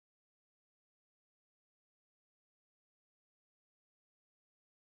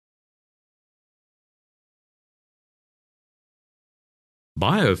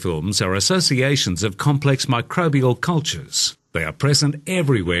Biofilms are associations of complex microbial cultures. They are present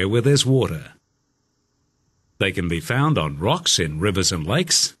everywhere where there's water. They can be found on rocks in rivers and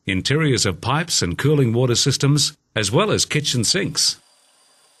lakes, interiors of pipes and cooling water systems, as well as kitchen sinks.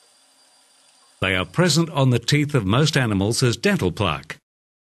 They are present on the teeth of most animals as dental plaque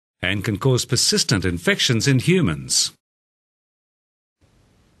and can cause persistent infections in humans.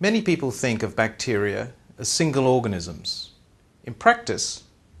 Many people think of bacteria as single organisms. In practice,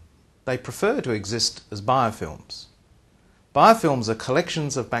 they prefer to exist as biofilms. Biofilms are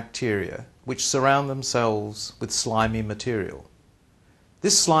collections of bacteria which surround themselves with slimy material.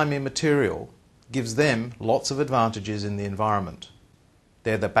 This slimy material gives them lots of advantages in the environment.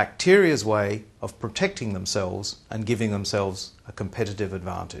 They're the bacteria's way of protecting themselves and giving themselves a competitive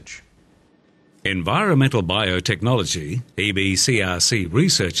advantage. Environmental Biotechnology (EBCRC)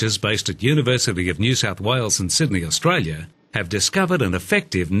 researchers based at University of New South Wales and Sydney, Australia, have discovered an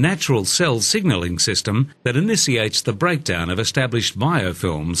effective natural cell signalling system that initiates the breakdown of established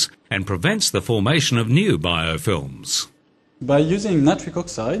biofilms and prevents the formation of new biofilms. By using nitric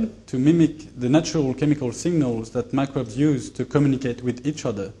oxide to mimic the natural chemical signals that microbes use to communicate with each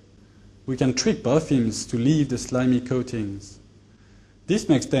other, we can trick biofilms to leave the slimy coatings. This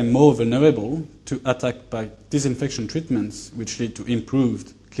makes them more vulnerable to attack by disinfection treatments, which lead to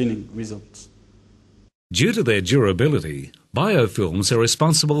improved cleaning results. Due to their durability, biofilms are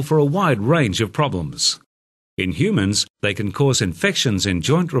responsible for a wide range of problems. In humans, they can cause infections in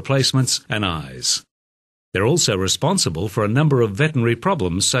joint replacements and eyes. They're also responsible for a number of veterinary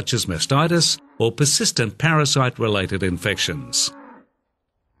problems such as mastitis or persistent parasite-related infections.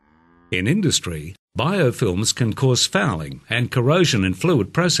 In industry, biofilms can cause fouling and corrosion in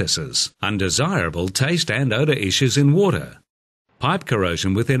fluid processes, undesirable taste and odour issues in water, pipe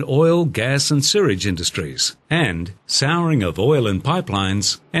corrosion within oil, gas and sewage industries, and souring of oil in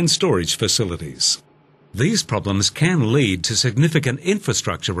pipelines and storage facilities. These problems can lead to significant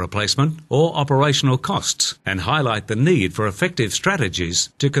infrastructure replacement or operational costs and highlight the need for effective strategies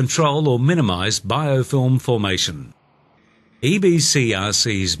to control or minimise biofilm formation.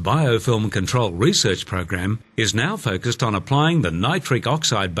 EBCRC's Biofilm Control Research Program is now focused on applying the nitric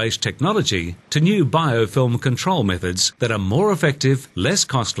oxide-based technology to new biofilm control methods that are more effective, less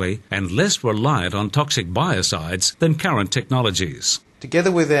costly and less reliant on toxic biocides than current technologies.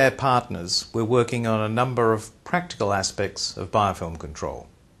 Together with our partners, we're working on a number of practical aspects of biofilm control.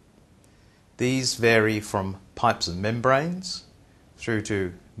 These vary from pipes and membranes through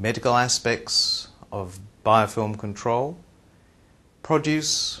to medical aspects of biofilm control,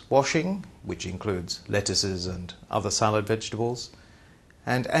 produce washing, which includes lettuces and other salad vegetables,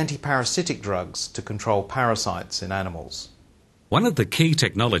 and antiparasitic drugs to control parasites in animals. One of the key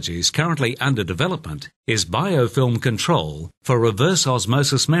technologies currently under development is biofilm control for reverse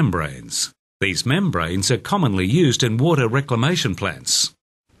osmosis membranes. These membranes are commonly used in water reclamation plants.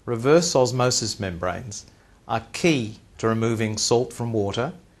 Reverse osmosis membranes are key to removing salt from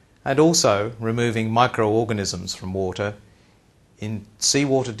water and also removing microorganisms from water in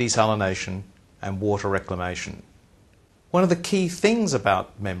seawater desalination and water reclamation. One of the key things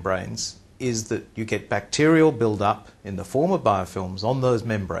about membranes is that you get bacterial build-up in the form of biofilms on those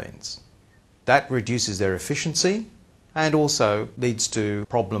membranes. That reduces their efficiency and also leads to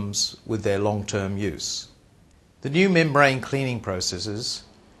problems with their long-term use. The new membrane cleaning processes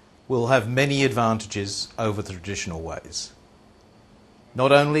will have many advantages over the traditional ways.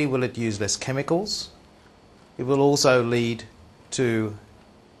 Not only will it use less chemicals, it will also lead to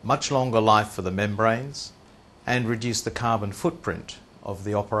much longer life for the membranes and reduce the carbon footprint of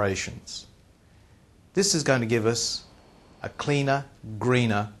the operations. This is going to give us a cleaner,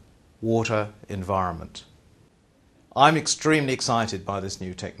 greener water environment. I'm extremely excited by this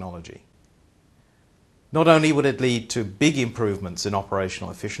new technology. Not only will it lead to big improvements in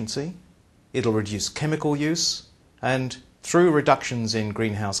operational efficiency, it'll reduce chemical use, and through reductions in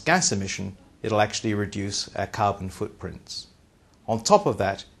greenhouse gas emission, it'll actually reduce our carbon footprints. On top of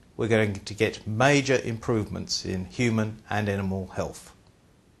that, we're going to get major improvements in human and animal health.